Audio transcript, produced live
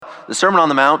The Sermon on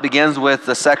the Mount begins with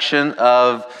the section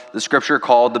of the scripture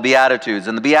called the Beatitudes.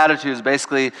 And the Beatitudes,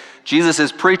 basically, Jesus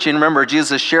is preaching. Remember,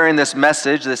 Jesus is sharing this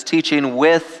message, this teaching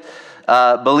with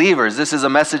believers. This is a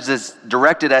message that's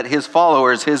directed at his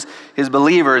followers, his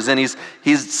believers. And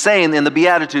he's saying in the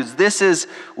Beatitudes, this is,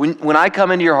 when I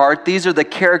come into your heart, these are the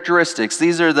characteristics.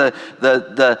 These are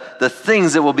the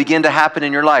things that will begin to happen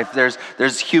in your life.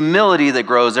 There's humility that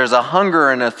grows. There's a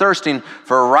hunger and a thirsting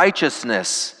for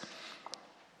righteousness.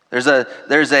 There's a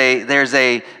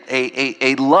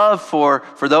love for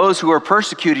those who are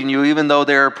persecuting you, even though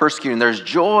they're persecuting. There's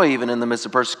joy even in the midst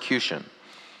of persecution.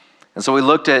 And so we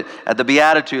looked at the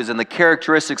Beatitudes and the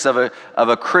characteristics of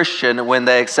a Christian when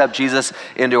they accept Jesus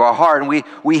into our heart. And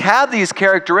we have these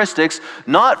characteristics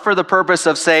not for the purpose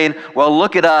of saying, well,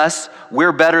 look at us,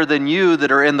 we're better than you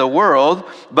that are in the world.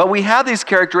 But we have these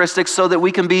characteristics so that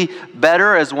we can be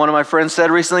better, as one of my friends said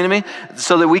recently to me,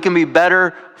 so that we can be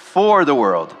better for the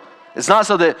world. It's not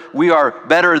so that we are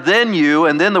better than you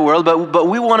and than the world, but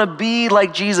we want to be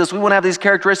like Jesus. We want to have these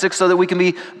characteristics so that we can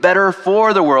be better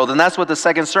for the world. And that's what the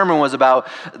second sermon was about,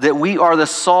 that we are the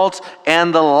salt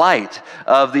and the light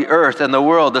of the earth and the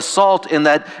world. The salt in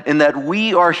that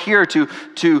we are here to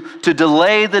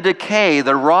delay the decay,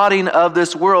 the rotting of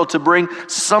this world, to bring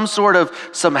some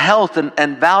health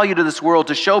and value to this world,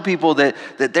 to show people that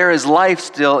there is life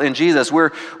still in Jesus.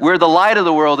 We're the light of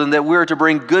the world, and that we're to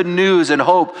bring good news and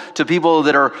hope to people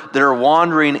that are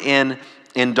wandering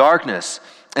in darkness.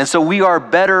 And so we are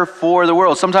better for the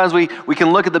world. Sometimes we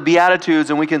can look at the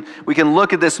Beatitudes and we can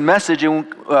look at this message and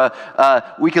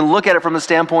we can look at it from the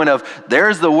standpoint of,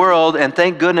 there's the world and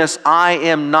thank goodness I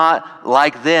am not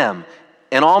like them.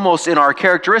 And almost in our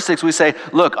characteristics we say,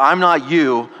 look, I'm not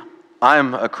you,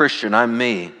 I'm a Christian, I'm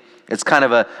me. It's kind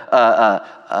of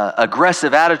a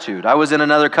aggressive attitude. I was in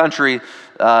another country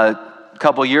a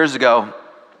couple years ago.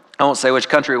 I won't say which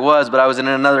country it was, but I was in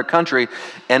another country,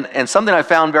 and something I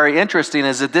found very interesting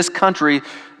is that this country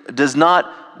does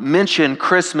not mention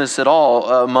Christmas at all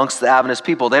amongst the Adventist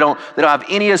people. They don't have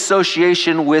any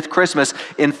association with Christmas.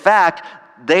 In fact,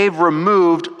 they've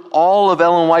removed all of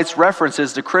Ellen White's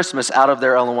references to Christmas out of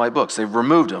their Ellen White books. They've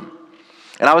removed them.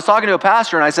 And I was talking to a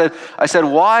pastor, and I said,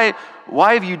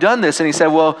 why have you done this? And he said,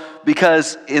 well,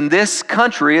 because in this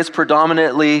country, it's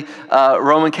predominantly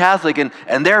Roman Catholic,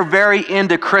 and they're very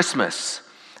into Christmas.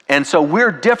 And so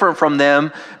we're different from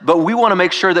them, but we want to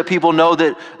make sure that people know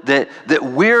that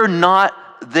we're not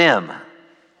them.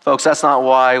 Folks, that's not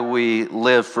why we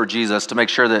live for Jesus, to make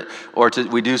sure that,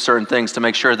 we do certain things to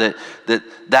make sure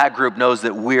that group knows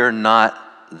that we're not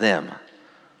them.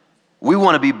 We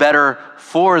want to be better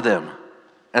for them.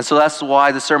 And so that's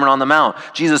why the Sermon on the Mount.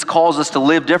 Jesus calls us to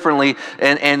live differently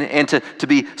and to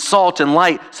be salt and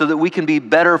light so that we can be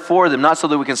better for them. Not so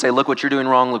that we can say, look what you're doing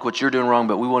wrong, but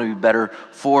we want to be better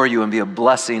for you and be a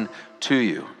blessing to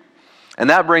you. And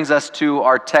that brings us to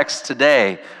our text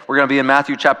today. We're going to be in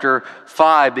Matthew chapter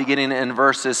 5, beginning in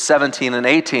verses 17 and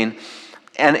 18.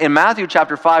 And in Matthew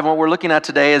chapter 5, what we're looking at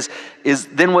today is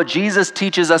then what Jesus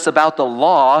teaches us about the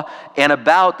law and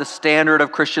about the standard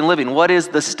of Christian living. What is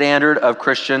the standard of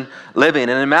Christian living?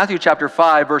 And in Matthew chapter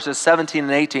 5, verses 17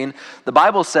 and 18, the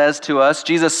Bible says to us,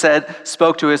 Jesus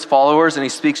spoke to his followers, and he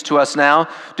speaks to us now,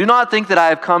 do not think that I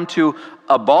have come to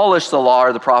abolish the law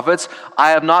or the prophets.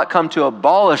 I have not come to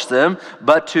abolish them,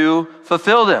 but to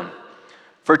fulfill them.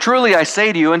 For truly I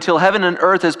say to you, until heaven and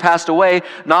earth has passed away,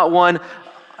 not one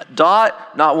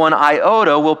dot, not one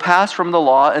iota will pass from the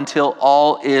law until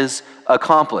all is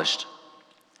accomplished.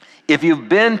 If you've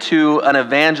been to an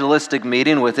evangelistic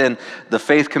meeting within the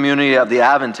faith community of the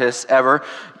Adventists ever,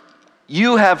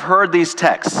 you have heard these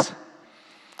texts.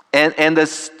 And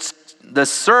the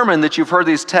sermon that you've heard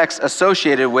these texts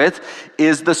associated with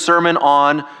is the sermon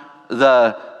on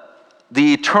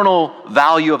the eternal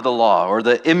value of the law, or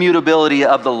the immutability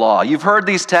of the law. You've heard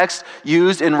these texts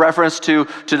used in reference to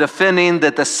defending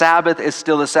that the Sabbath is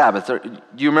still the Sabbath. Do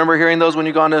you remember hearing those when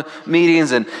you go to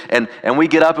meetings and we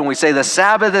get up and we say the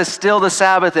Sabbath is still the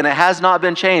Sabbath and it has not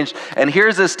been changed? And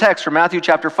here's this text from Matthew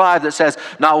chapter 5 that says,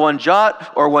 not one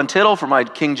jot or one tittle, for my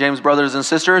King James brothers and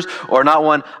sisters, or not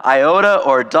one iota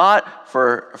or dot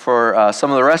for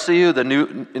some of the rest of you, the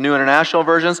New International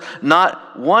Versions,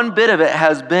 not one bit of it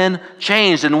has been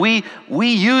changed. And we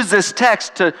use this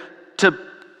text to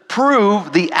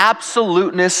prove the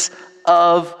absoluteness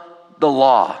of the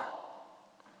law.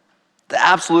 The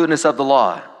absoluteness of the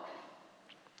law.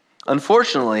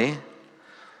 Unfortunately,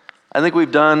 I think we've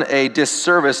done a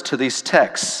disservice to these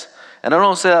texts. And I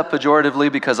don't say that pejoratively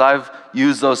because I've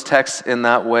used those texts in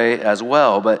that way as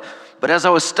well. But as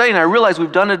I was studying, I realized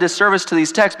we've done a disservice to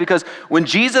these texts because when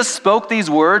Jesus spoke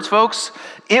these words, folks,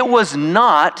 it was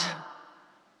not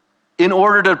in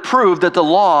order to prove that the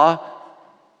law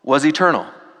was eternal.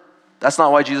 That's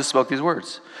not why Jesus spoke these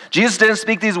words. Jesus didn't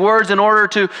speak these words in order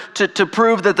to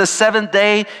prove that the seventh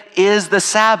day is the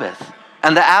Sabbath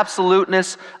and the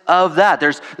absoluteness of that.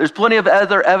 There's plenty of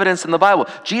other evidence in the Bible.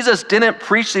 Jesus didn't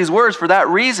preach these words for that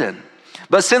reason.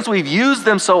 But since we've used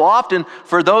them so often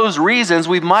for those reasons,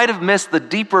 we might have missed the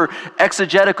deeper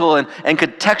exegetical and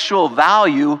contextual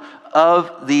value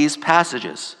of these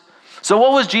passages. So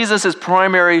what was Jesus'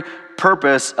 primary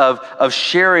purpose of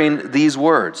sharing these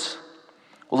words?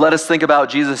 Well, let us think about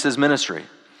Jesus' ministry.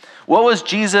 What was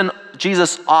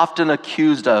Jesus often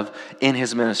accused of in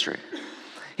his ministry?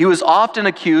 He was often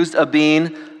accused of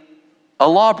being a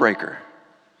lawbreaker.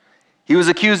 He was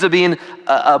accused of being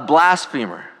a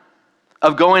blasphemer,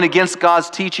 of going against God's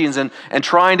teachings and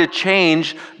trying to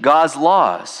change God's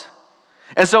laws.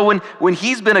 And so when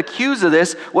he's been accused of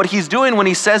this, what he's doing when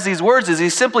he says these words is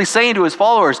he's simply saying to his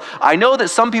followers, I know that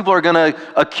some people are going to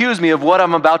accuse me of what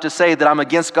I'm about to say, that I'm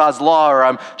against God's law or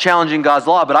I'm challenging God's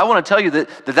law, but I want to tell you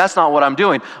that that's not what I'm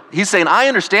doing. He's saying, I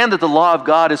understand that the law of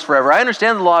God is forever. I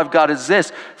understand the law of God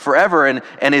exists forever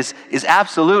and is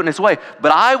absolute in its way,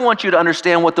 but I want you to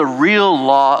understand what the real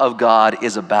law of God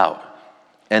is about,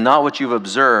 and not what you've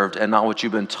observed and not what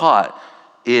you've been taught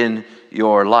in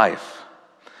your life.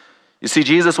 You see,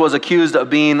 Jesus was accused of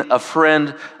being a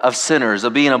friend of sinners,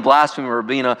 of being a blasphemer, of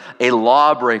being a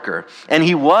lawbreaker. And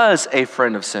he was a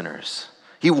friend of sinners.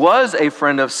 He was a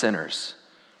friend of sinners.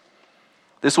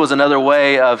 This was another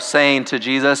way of saying to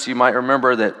Jesus, you might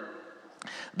remember that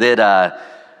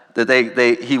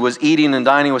he was eating and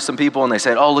dining with some people and they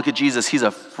said, oh, look at Jesus, he's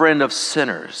a friend of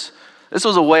sinners. This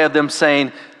was a way of them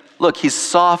saying, look, he's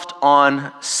soft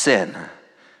on sin.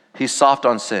 He's soft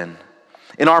on sin.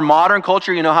 In our modern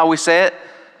culture, you know how we say it?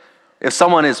 If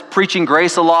someone is preaching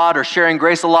grace a lot or sharing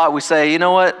grace a lot, we say, you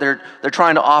know what? They're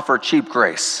trying to offer cheap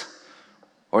grace,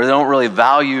 or they don't really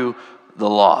value the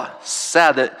law.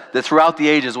 Sad that throughout the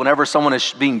ages, whenever someone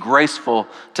is being graceful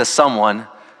to someone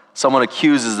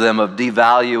accuses them of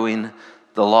devaluing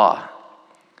the law.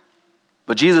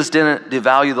 But Jesus didn't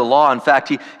devalue the law. In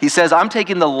fact, he says, I'm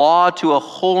taking the law to a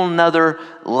whole nother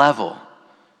level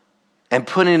and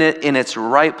putting it in its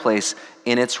right place,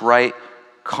 in its right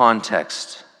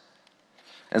context.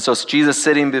 And so Jesus,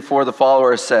 sitting before the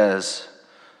followers, says,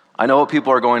 I know what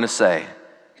people are going to say.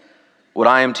 What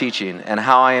I am teaching and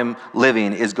how I am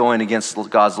living is going against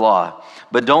God's law.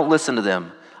 But don't listen to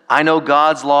them. I know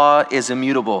God's law is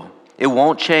immutable. It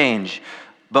won't change.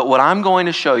 But what I'm going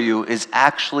to show you is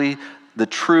actually the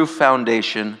true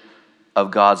foundation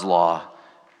of God's law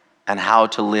and how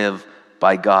to live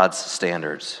by God's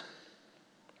standards.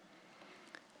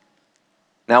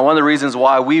 Now, one of the reasons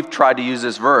why we've tried to use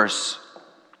this verse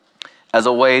as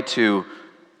a way to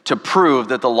prove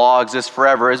that the law exists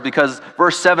forever is because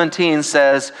verse 17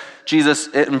 says, Jesus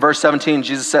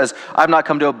says, I've not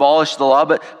come to abolish the law,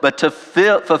 but to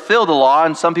fulfill the law.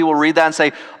 And some people read that and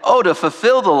say, oh, to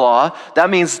fulfill the law, that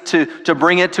means to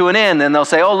bring it to an end. And they'll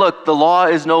say, oh, look, the law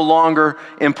is no longer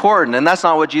important. And that's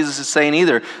not what Jesus is saying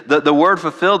either. The word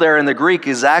fulfill there in the Greek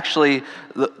is actually,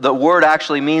 the word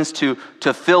actually means to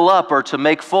fill up or to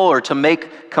make full or to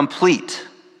make complete.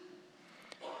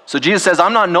 So Jesus says,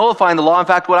 I'm not nullifying the law. In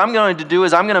fact, what I'm going to do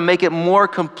is I'm going to make it more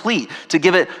complete, to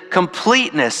give it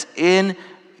completeness in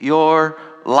your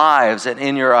lives and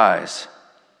in your eyes.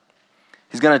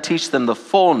 He's going to teach them the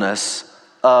fullness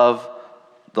of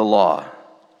the law.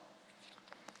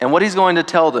 And what he's going to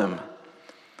tell them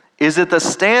is that the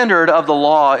standard of the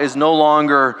law is no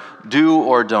longer do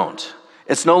or don't.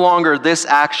 It's no longer this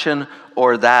action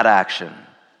or that action.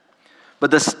 But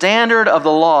the standard of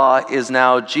the law is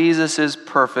now Jesus'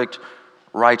 perfect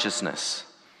righteousness.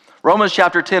 Romans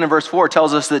chapter 10 and verse 4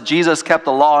 tells us that Jesus kept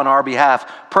the law on our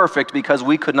behalf perfect because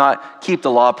we could not keep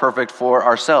the law perfect for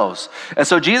ourselves. And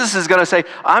so Jesus is going to say,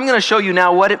 I'm going to show you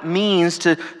now what it means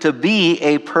to be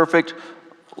a perfect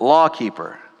law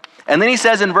keeper. And then he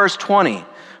says in verse 20,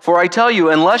 for I tell you,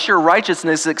 unless your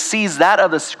righteousness exceeds that of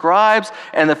the scribes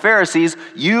and the Pharisees,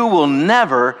 you will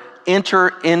never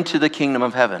enter into the kingdom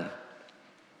of heaven.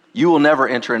 You will never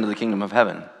enter into the kingdom of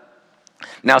heaven.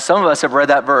 Now, some of us have read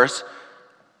that verse,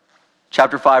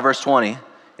 chapter 5, verse 20.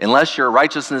 Unless your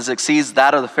righteousness exceeds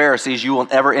that of the Pharisees, you will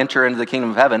never enter into the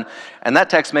kingdom of heaven. And that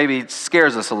text maybe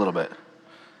scares us a little bit.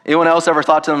 Anyone else ever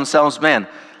thought to themselves, man,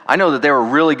 I know that they were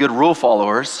really good rule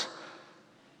followers.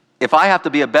 If I have to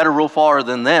be a better rule follower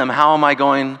than them, how am I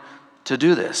going to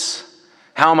do this?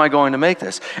 How am I going to make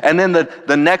this? And then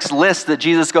the next list that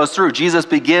Jesus goes through, Jesus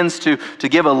begins to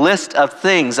give a list of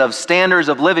things, of standards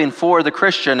of living for the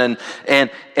Christian. And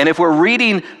if we're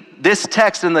reading this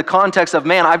text in the context of,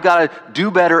 man, I've got to do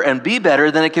better and be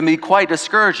better, then it can be quite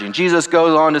discouraging. Jesus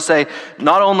goes on to say,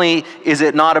 not only is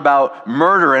it not about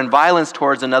murder and violence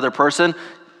towards another person,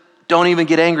 don't even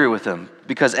get angry with them,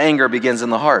 because anger begins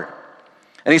in the heart.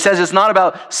 And he says it's not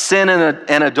about sin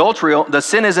and adultery. The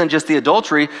sin isn't just the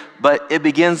adultery, but it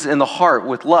begins in the heart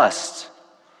with lust.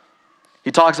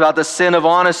 He talks about the sin of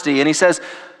honesty, and he says,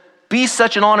 be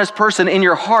such an honest person in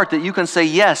your heart that you can say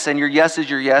yes, and your yes is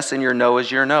your yes, and your no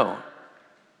is your no.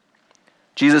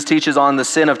 Jesus teaches on the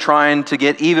sin of trying to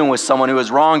get even with someone who has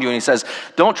wronged you, and he says,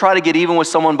 don't try to get even with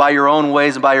someone by your own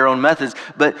ways and by your own methods,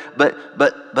 but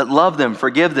love them,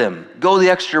 forgive them. Go the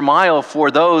extra mile for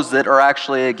those that are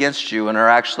actually against you and are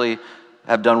actually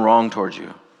have done wrong towards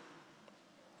you.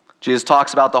 Jesus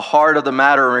talks about the heart of the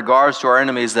matter in regards to our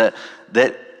enemies, that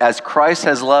as Christ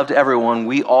has loved everyone,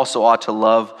 we also ought to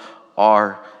love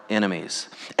our enemies.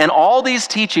 And all these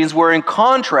teachings were in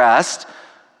contrast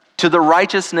to the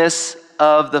righteousness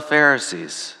of the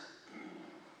Pharisees.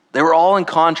 They were all in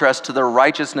contrast to the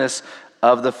righteousness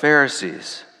of the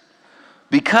Pharisees.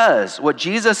 Because what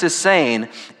Jesus is saying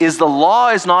is the law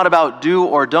is not about do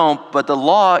or don't, but the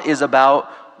law is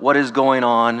about what is going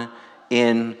on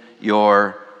in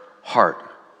your heart.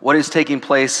 What is taking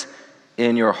place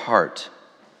in your heart.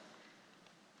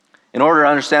 In order to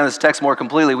understand this text more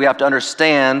completely, we have to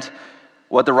understand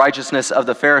what the righteousness of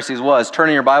the Pharisees was.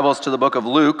 Turning your Bibles to the book of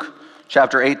Luke,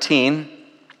 chapter 18.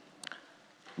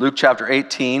 Luke chapter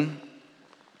 18.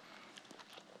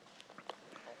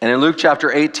 And in Luke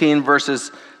chapter 18, verses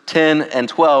 10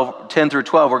 through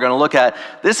 12, we're going to look at.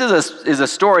 This is a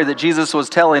story that Jesus was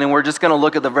telling, and we're just going to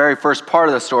look at the very first part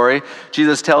of the story.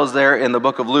 Jesus tells there in the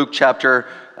book of Luke chapter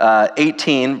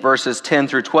 18, verses 10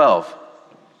 through 12.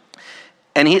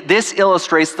 And this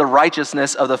illustrates the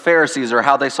righteousness of the Pharisees, or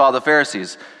how they saw the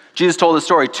Pharisees. Jesus told the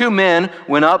story. 2 men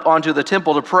went up onto the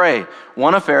temple to pray,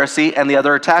 one a Pharisee and the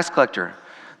other a tax collector.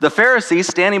 The Pharisee,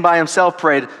 standing by himself,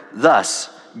 prayed thus,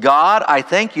 God, I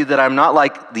thank you that I'm not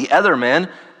like the other men,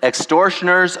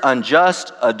 extortioners,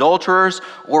 unjust, adulterers,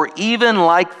 or even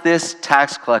like this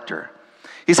tax collector.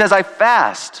 He says, I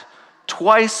fast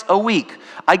twice a week.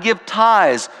 I give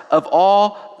tithes of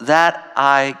all that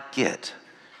I get.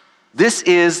 This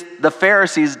is the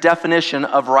Pharisee's definition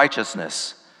of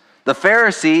righteousness. The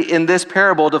Pharisee in this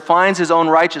parable defines his own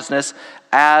righteousness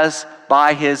as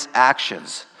by his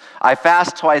actions. I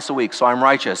fast twice a week, so I'm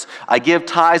righteous. I give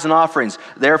tithes and offerings,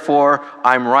 therefore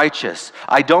I'm righteous.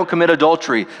 I don't commit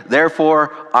adultery,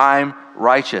 therefore I'm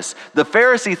righteous. The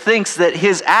Pharisee thinks that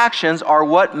his actions are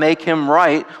what make him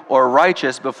right or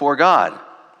righteous before God.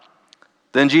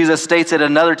 Then Jesus states it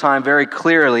another time very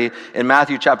clearly in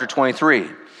Matthew chapter 23.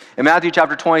 In Matthew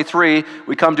chapter 23,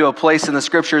 we come to a place in the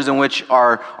scriptures in which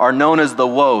are known as the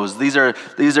woes. These are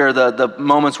the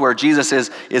moments where Jesus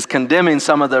is condemning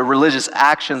some of the religious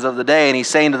actions of the day, and he's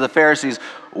saying to the Pharisees,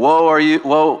 woe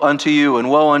unto you, and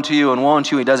woe unto you, and woe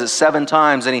unto you. He does it 7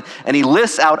 times, and he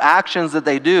lists out actions that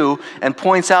they do and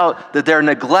points out that they're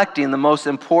neglecting the most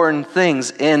important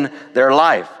things in their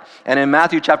life. And in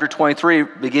Matthew chapter 23,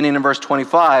 beginning in verse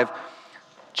 25,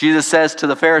 Jesus says to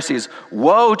the Pharisees,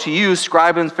 woe to you,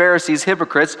 scribes and Pharisees,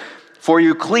 hypocrites, for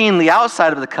you clean the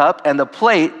outside of the cup and the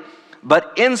plate,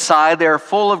 but inside they are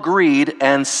full of greed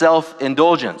and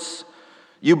self-indulgence.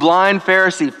 You blind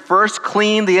Pharisee, first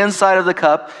clean the inside of the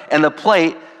cup and the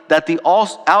plate, that the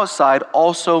outside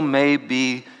also may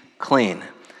be clean.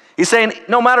 He's saying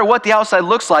no matter what the outside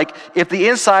looks like, if the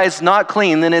inside is not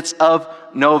clean, then it's of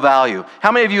no value.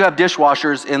 How many of you have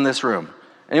dishwashers in this room?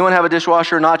 Anyone have a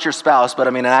dishwasher? Not your spouse, but I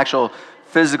mean an actual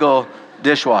physical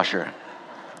dishwasher.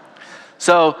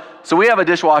 So we have a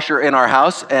dishwasher in our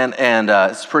house, and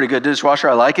it's a pretty good dishwasher.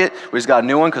 I like it. We just got a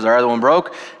new one because our other one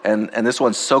broke, and this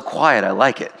one's so quiet. I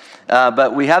like it.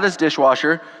 But we have this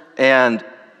dishwasher, and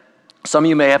some of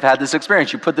you may have had this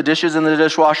experience. You put the dishes in the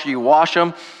dishwasher, you wash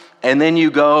them, and then you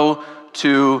go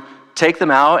to take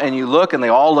them out and you look and they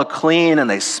all look clean and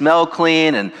they smell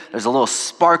clean and there's a little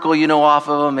sparkle, off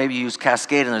of them. Maybe you use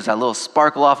Cascade and there's that little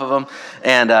sparkle off of them.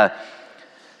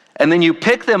 And then you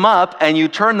pick them up and you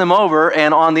turn them over,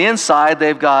 and on the inside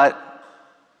they've got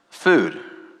food.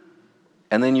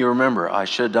 And then you remember, I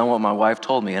should have done what my wife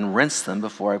told me and rinsed them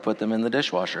before I put them in the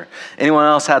dishwasher. Anyone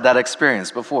else had that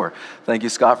experience before? Thank you,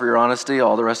 Scott, for your honesty.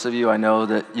 All the rest of you, I know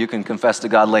that you can confess to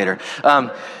God later.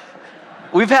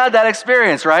 We've had that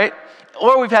experience, right?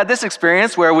 Or we've had this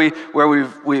experience where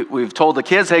we've told the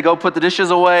kids, hey, go put the dishes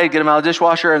away, get them out of the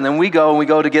dishwasher, and then we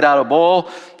go to get out a bowl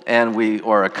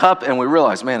or a cup, and we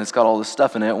realize, man, it's got all this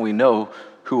stuff in it, and we know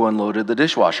who unloaded the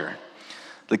dishwasher.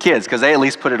 The kids, because they at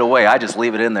least put it away. I just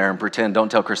leave it in there and pretend, don't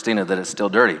tell Christina that it's still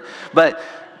dirty. But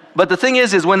But the thing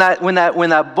is when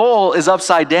that bowl is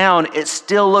upside down, it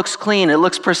still looks clean. It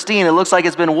looks pristine. It looks like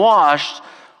it's been washed.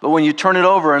 But when you turn it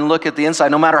over and look at the inside,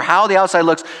 no matter how the outside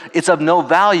looks, it's of no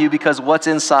value because what's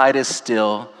inside is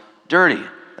still dirty.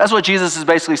 That's what Jesus is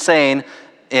basically saying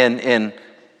in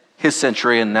his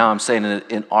century, and now I'm saying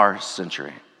it in our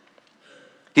century.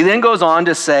 He then goes on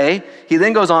to say,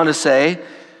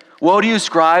 "Woe to you,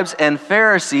 scribes and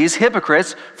Pharisees,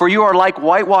 hypocrites, for you are like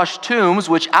whitewashed tombs,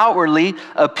 which outwardly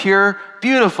appear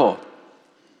beautiful."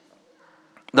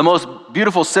 The most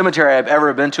beautiful cemetery I've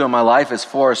ever been to in my life is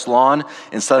Forest Lawn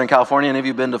in Southern California. Any of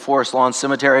you been to Forest Lawn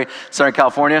Cemetery, Southern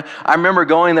California? I remember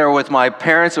going there with my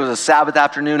parents. It was a Sabbath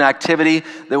afternoon activity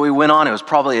that we went on. It was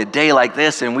probably a day like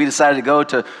this, and we decided to go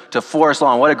to Forest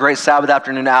Lawn. What a great Sabbath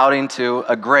afternoon outing to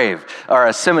a grave or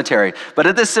a cemetery. But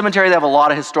at this cemetery, they have a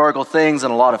lot of historical things,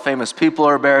 and a lot of famous people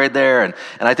are buried there. And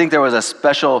I think there was a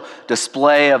special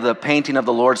display of the painting of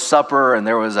the Lord's Supper, and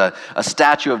there was a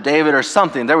statue of David or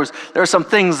something. There were some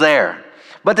things there.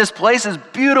 But this place is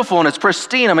beautiful and it's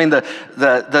pristine. I mean,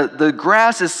 the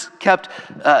grass is kept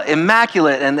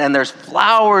immaculate and there's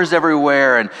flowers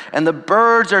everywhere and the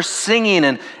birds are singing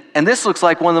and this looks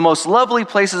like one of the most lovely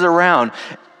places around,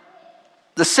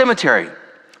 the cemetery.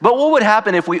 But what would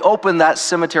happen if we opened that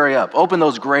cemetery up, opened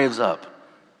those graves up?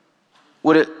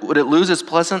 Would it lose its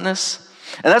pleasantness?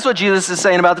 And that's what Jesus is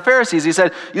saying about the Pharisees. He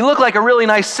said, you look like a really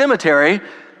nice cemetery,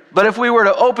 but if we were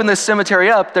to open this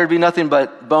cemetery up, there'd be nothing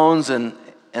but bones and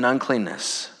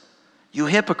uncleanness. You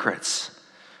hypocrites.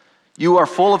 You are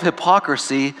full of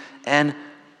hypocrisy and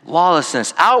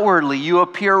lawlessness. Outwardly, you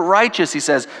appear righteous, he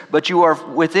says, but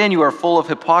within you are full of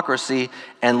hypocrisy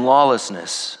and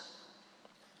lawlessness.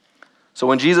 So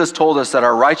when Jesus told us that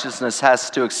our righteousness has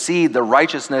to exceed the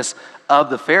righteousness of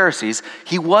the Pharisees,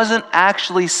 he wasn't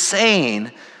actually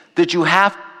saying that you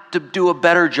have to do a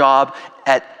better job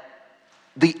at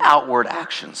the outward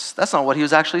actions. That's not what he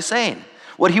was actually saying.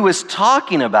 What he was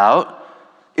talking about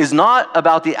is not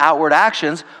about the outward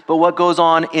actions, but what goes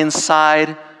on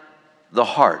inside the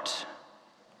heart.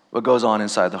 What goes on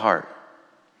inside the heart.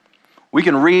 We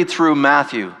can read through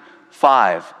Matthew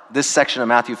 5, this section of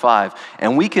Matthew 5,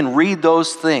 and we can read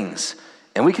those things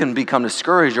and we can become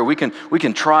discouraged, or we can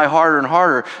try harder and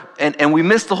harder, and we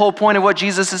miss the whole point of what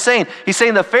Jesus is saying. He's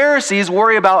saying the Pharisees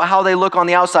worry about how they look on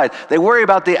the outside. They worry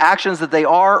about the actions that they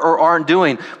are or aren't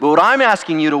doing. But what I'm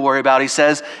asking you to worry about, he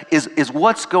says, is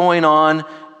what's going on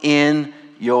in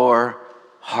your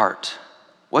heart.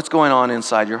 What's going on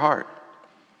inside your heart?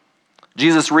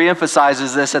 Jesus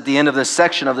reemphasizes this at the end of this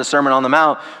section of the Sermon on the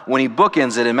Mount when he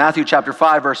bookends it in Matthew chapter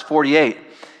 5, verse 48.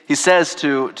 He says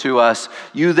to us,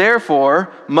 you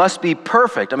therefore must be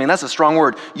perfect. I mean, that's a strong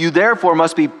word. You therefore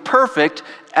must be perfect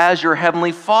as your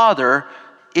heavenly Father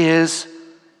is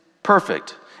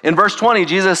perfect. In verse 20,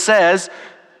 Jesus says,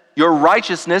 your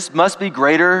righteousness must be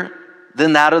greater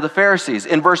than that of the Pharisees.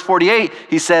 In verse 48,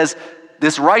 he says,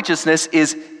 this righteousness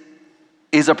is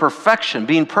a perfection.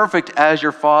 Being perfect as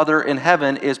your Father in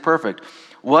heaven is perfect.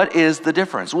 What is the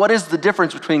difference? What is the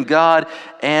difference between God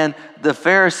and the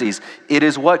Pharisees? It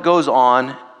is what goes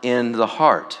on in the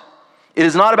heart. It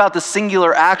is not about the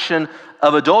singular action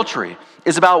of adultery.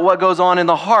 It's about what goes on in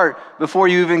the heart before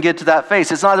you even get to that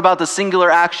face. It's not about the singular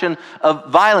action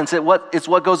of violence. It's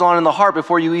what goes on in the heart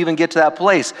before you even get to that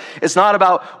place. It's not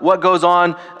about what goes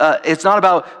on. It's not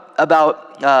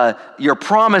about your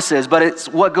promises, but it's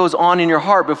what goes on in your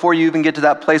heart before you even get to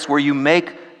that place where you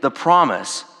make the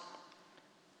promise.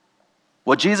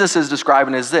 What Jesus is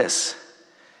describing is this.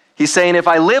 He's saying, if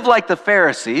I live like the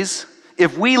Pharisees,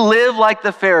 if we live like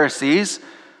the Pharisees,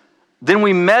 then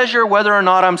we measure whether or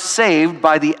not I'm saved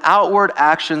by the outward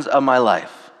actions of my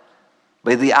life,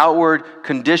 by the outward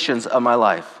conditions of my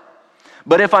life.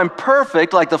 But if I'm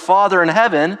perfect like the Father in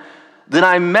heaven, then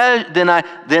I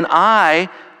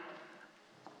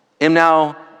am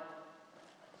now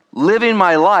living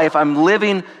my life.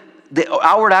 The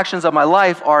outward actions of my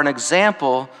life are an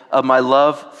example of my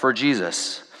love for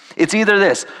Jesus. It's either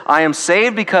this, I am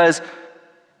saved because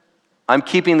I'm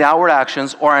keeping the outward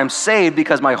actions, or I'm saved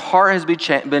because my heart has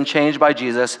been changed by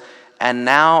Jesus, and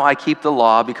now I keep the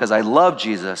law because I love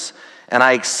Jesus, and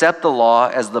I accept the law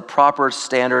as the proper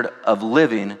standard of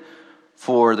living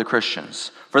for the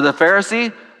Christians. For the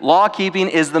Pharisee, law keeping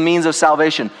is the means of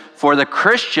salvation. For the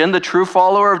Christian, the true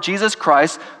follower of Jesus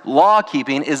Christ, law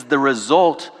keeping is the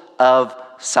result of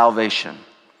salvation.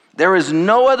 There is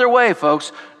no other way,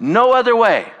 folks, no other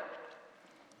way.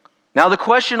 Now, the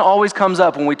question always comes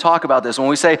up when we talk about this, when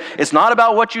we say, it's not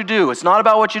about what you do, it's not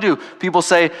about what you do. People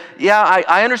say, yeah,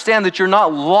 I understand that you're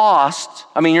not lost.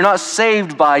 I mean, you're not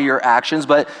saved by your actions,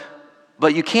 but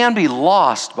you can be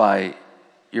lost by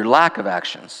your lack of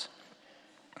actions.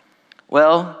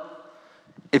 Well,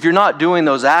 if you're not doing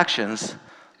those actions,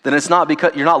 then it's not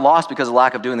because you're not lost because of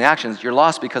lack of doing the actions. You're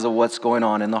lost because of what's going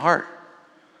on in the heart.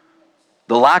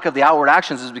 The lack of the outward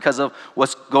actions is because of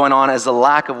what's going on as the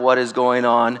lack of what is going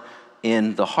on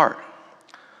in the heart.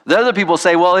 The other people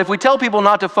say, well, if we tell people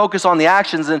not to focus on the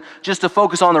actions and just to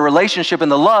focus on the relationship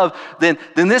and the love, then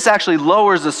this actually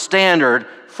lowers the standard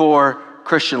for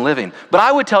Christian living. But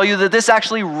I would tell you that this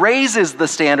actually raises the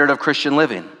standard of Christian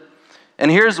living. And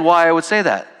here's why I would say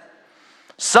that.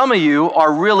 Some of you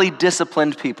are really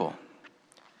disciplined people.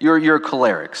 You're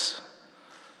cholerics.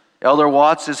 Elder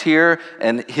Watts is here,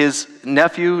 and his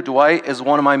nephew, Dwight, is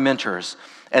one of my mentors.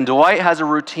 And Dwight has a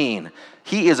routine.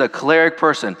 He is a choleric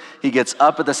person. He gets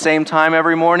up at the same time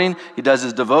every morning. He does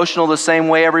his devotional the same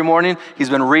way every morning. He's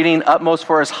been reading Utmost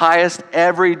for His Highest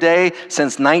every day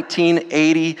since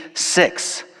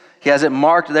 1986. He has it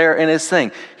marked there in his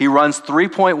thing. He runs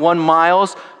 3.1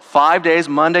 miles 5 days,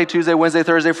 Monday, Tuesday, Wednesday,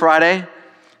 Thursday, Friday.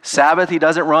 Sabbath, he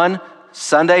doesn't run.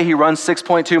 Sunday, he runs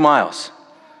 6.2 miles.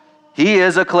 He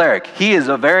is a choleric. He is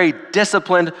a very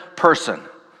disciplined person.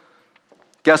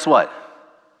 Guess what?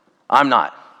 I'm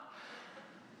not.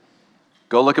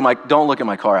 Don't look at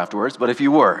my car afterwards, but if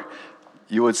you were,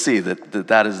 you would see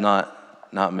that is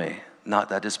not me, not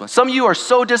that disciplined. Some of you are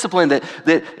so disciplined that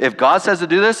if God says to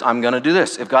do this, I'm going to do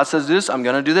this. If God says to do this, I'm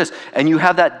going to do this. And you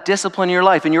have that discipline in your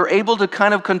life, and you're able to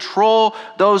kind of control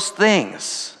those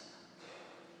things.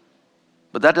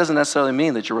 But that doesn't necessarily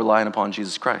mean that you're relying upon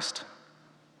Jesus Christ.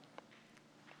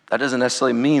 That doesn't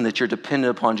necessarily mean that you're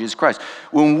dependent upon Jesus Christ.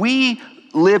 When we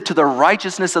live to the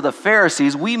righteousness of the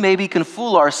Pharisees, we maybe can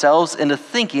fool ourselves into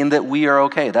thinking that we are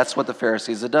okay. That's what the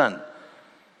Pharisees had done.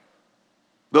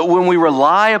 But when we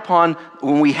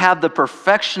have the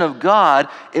perfection of God,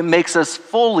 it makes us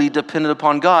fully dependent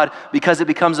upon God because it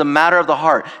becomes a matter of the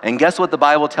heart. And guess what the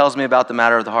Bible tells me about the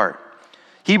matter of the heart?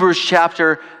 Hebrews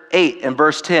chapter 8 and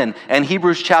verse 10 and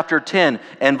Hebrews chapter 10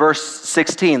 and verse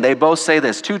 16. They both say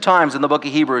this. 2 times in the book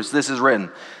of Hebrews, this is written.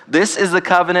 This is the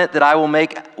covenant that I will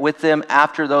make with them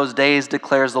after those days,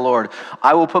 declares the Lord.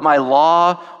 I will put my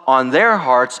law on their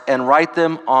hearts and write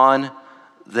them on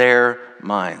their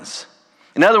minds.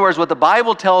 In other words, what the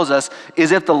Bible tells us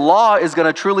is if the law is going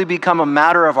to truly become a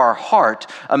matter of our heart,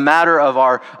 a matter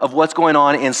of what's going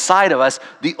on inside of us,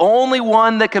 the only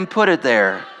one that can put it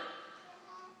there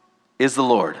is the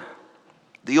Lord.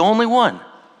 The only one.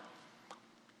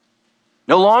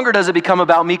 No longer does it become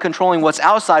about me controlling what's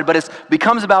outside, but it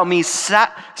becomes about me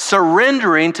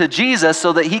surrendering to Jesus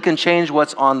so that He can change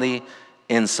what's on the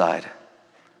inside.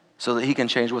 So that He can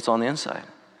change what's on the inside.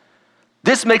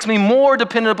 This makes me more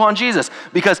dependent upon Jesus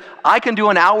because I can do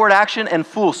an outward action and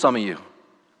fool some of you.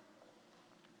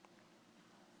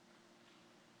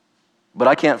 But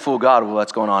I can't fool God with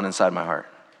what's going on inside my heart.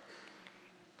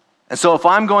 And so if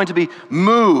I'm going to be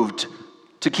moved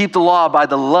to keep the law by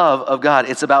the love of God,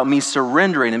 it's about me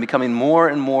surrendering and becoming more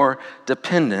and more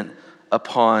dependent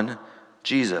upon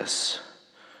Jesus.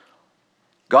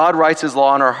 God writes His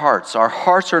law in our hearts. Our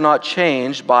hearts are not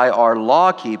changed by our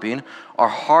law keeping. Our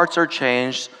hearts are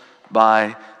changed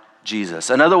by Jesus.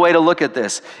 Another way to look at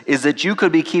this is that you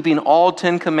could be keeping all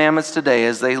 10 commandments today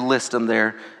as they list them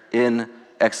there in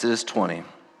Exodus 20.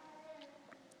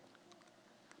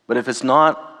 But if it's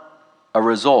not a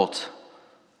result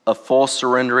of full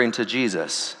surrendering to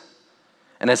Jesus,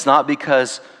 and it's not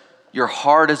because your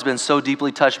heart has been so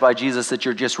deeply touched by Jesus that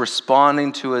you're just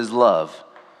responding to His love,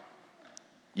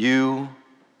 you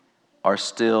are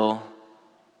still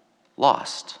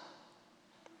lost.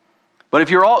 But if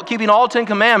you're keeping all 10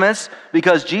 commandments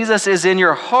because Jesus is in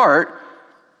your heart,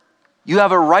 you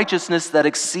have a righteousness that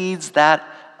exceeds that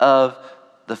of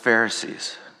the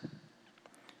Pharisees.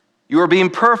 You are being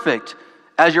perfect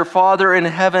as your Father in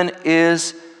heaven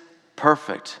is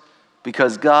perfect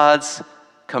because God's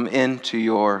come into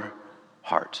your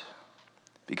heart,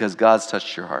 because God's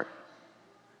touched your heart.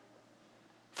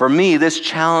 For me, this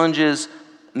challenges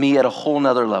me at a whole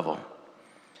nother level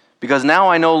because now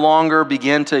I no longer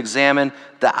begin to examine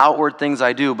the outward things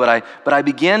I do, but I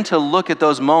begin to look at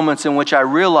those moments in which I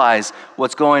realize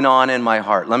what's going on in my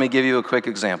heart. Let me give you a quick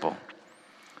example.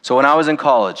 So when I was in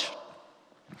college,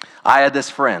 I had this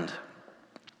friend.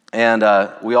 And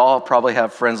we all probably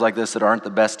have friends like this that aren't the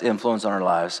best influence on our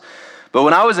lives. But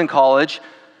when I was in college,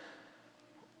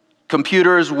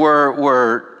 computers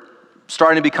were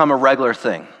starting to become a regular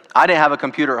thing. I didn't have a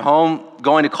computer at home.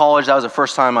 Going to college, that was the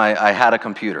first time I had a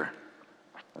computer.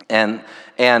 And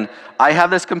I have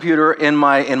this computer in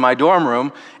my dorm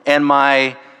room, and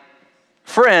my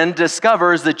friend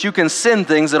discovers that you can send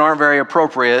things that aren't very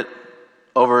appropriate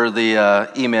over the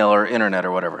email or internet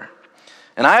or whatever.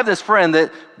 And I have this friend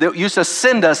that used to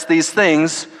send us these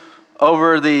things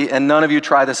and none of you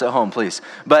try this at home, please,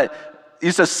 but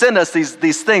used to send us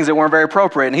these things that weren't very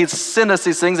appropriate. And he'd send us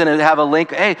these things and it'd have a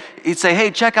link. He'd say,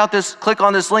 hey, check out this, click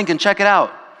on this link and check it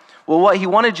out. Well, what he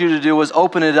wanted you to do was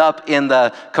open it up in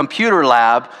the computer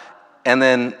lab and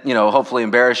then, hopefully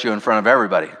embarrass you in front of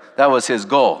everybody. That was his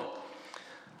goal.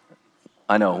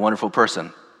 I know, wonderful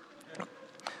person.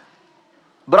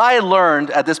 But I had learned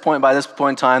by this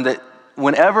point in time, that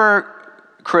whenever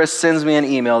Chris sends me an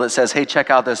email that says, hey, check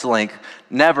out this link,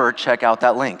 never check out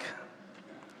that link.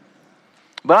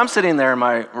 But I'm sitting there in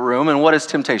my room, and what is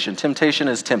temptation? Temptation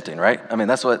is tempting, right? I mean,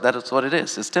 that's what it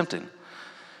is. It's tempting. And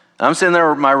I'm sitting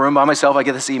there in my room by myself. I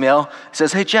get this email. It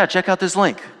says, hey, Chad, check out this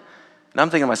link. And I'm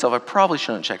thinking to myself, I probably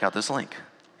shouldn't check out this link.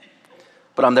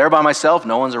 But I'm there by myself.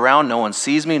 No one's around. No one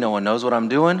sees me. No one knows what I'm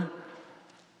doing.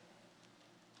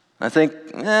 I think,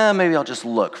 maybe I'll just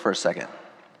look for a second.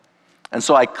 And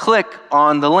so I click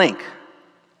on the link.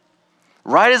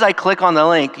 Right as I click on the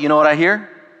link, you know what I hear?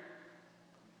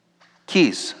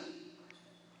 Keys.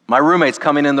 My roommate's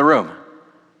coming in the room.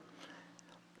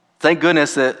 Thank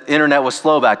goodness the internet was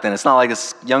slow back then. It's not like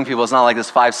this, young people, it's not like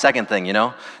this 5-second thing,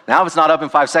 Now if it's not up in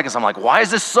 5 seconds, I'm like, why is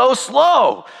this so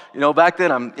slow? Back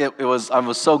then I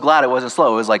was so glad it wasn't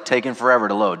slow. It was like taking forever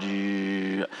to load.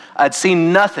 I'd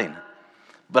seen nothing,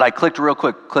 but I clicked real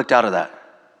quick, clicked out of that.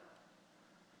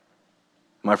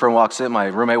 My friend walks in, my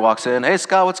roommate walks in. Hey,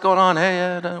 Scott, what's going on?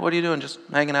 Hey, what are you doing? Just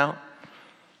hanging out.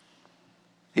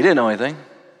 He didn't know anything.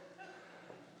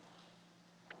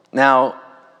 Now,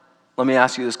 let me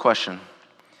ask you this question.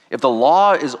 If the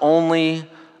law is only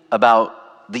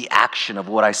about the action of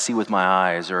what I see with my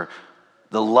eyes, or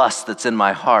the lust that's in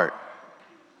my heart,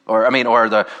 or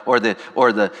the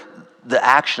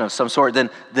action of some sort,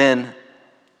 then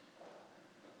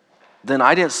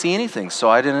I didn't see anything, so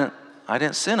I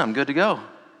didn't sin. I'm good to go.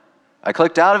 I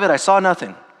clicked out of it. I saw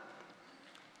nothing.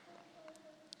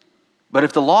 But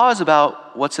if the law is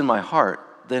about what's in my heart,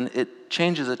 then it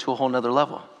changes it to a whole nother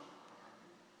level.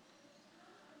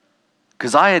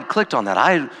 Because I had clicked on that.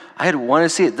 I had wanted to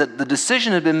see it. The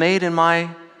decision had been made in my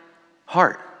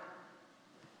heart.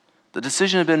 The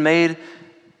decision had been made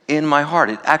in my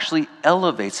heart. It actually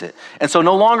elevates it. And so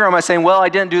no longer am I saying, well, I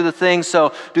didn't do the thing,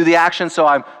 so do the action, so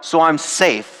I'm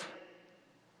safe.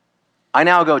 I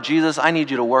now go, Jesus, I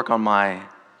need you to work on my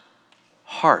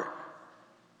heart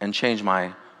and change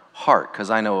my heart, because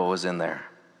I know what was in there.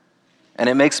 And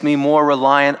it makes me more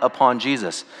reliant upon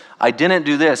Jesus. I didn't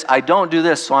do this. I don't do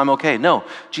this, so I'm okay. No,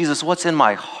 Jesus, what's in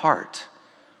my heart?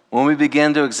 When we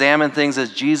begin to examine things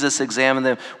as Jesus examined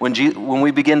them, when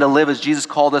we begin to live as Jesus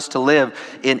called us to live,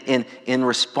 in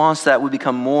response to that, we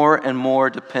become more and more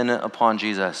dependent upon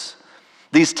Jesus.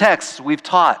 These texts we've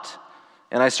taught,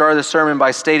 and I started the sermon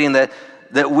by stating that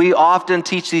we often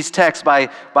teach these texts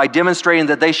by demonstrating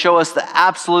that they show us the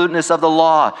absoluteness of the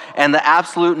law and the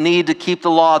absolute need to keep the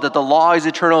law, that the law is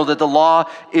eternal, that the law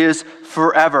is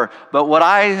forever. But what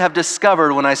I have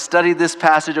discovered when I studied this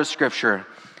passage of Scripture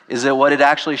is that what it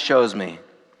actually shows me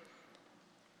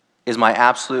is my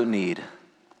absolute need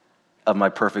of my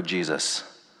perfect Jesus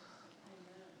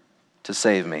to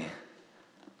save me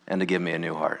and to give me a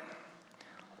new heart.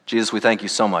 Jesus, we thank you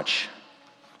so much.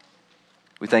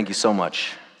 We thank you so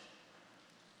much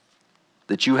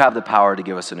that you have the power to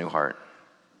give us a new heart.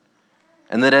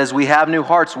 And that as we have new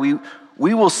hearts, we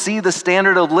will see the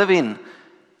standard of living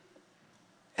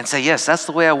and say, yes, that's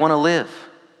the way I want to live.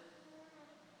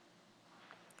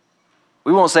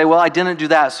 We won't say, well, I didn't do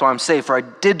that, so I'm safe, or I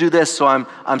did do this, so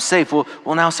I'm safe. We'll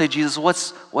now say, Jesus,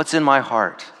 what's in my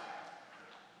heart?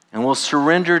 And we'll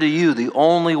surrender to you, the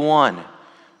only one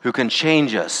who can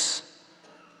change us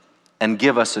and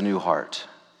give us a new heart.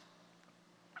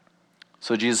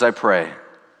 So Jesus, I pray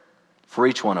for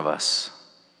each one of us,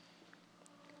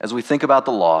 as we think about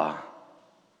the law,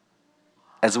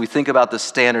 as we think about the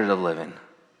standard of living,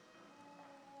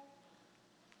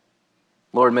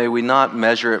 Lord, may we not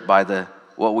measure it by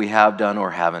what we have done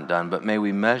or haven't done, but may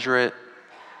we measure it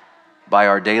by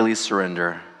our daily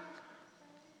surrender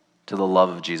to the love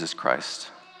of Jesus Christ.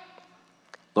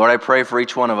 Lord, I pray for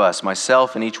each one of us,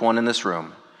 myself and each one in this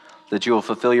room, that you will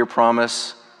fulfill your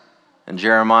promise in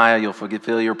Jeremiah, you'll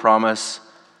fulfill your promise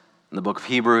in the book of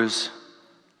Hebrews,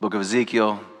 book of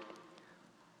Ezekiel,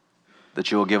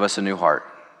 that you will give us a new heart.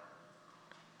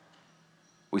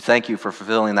 We thank you for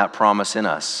fulfilling that promise in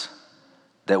us,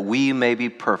 that we may be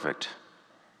perfect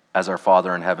as our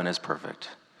Father in heaven is perfect.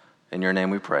 In your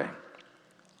name we pray.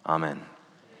 Amen.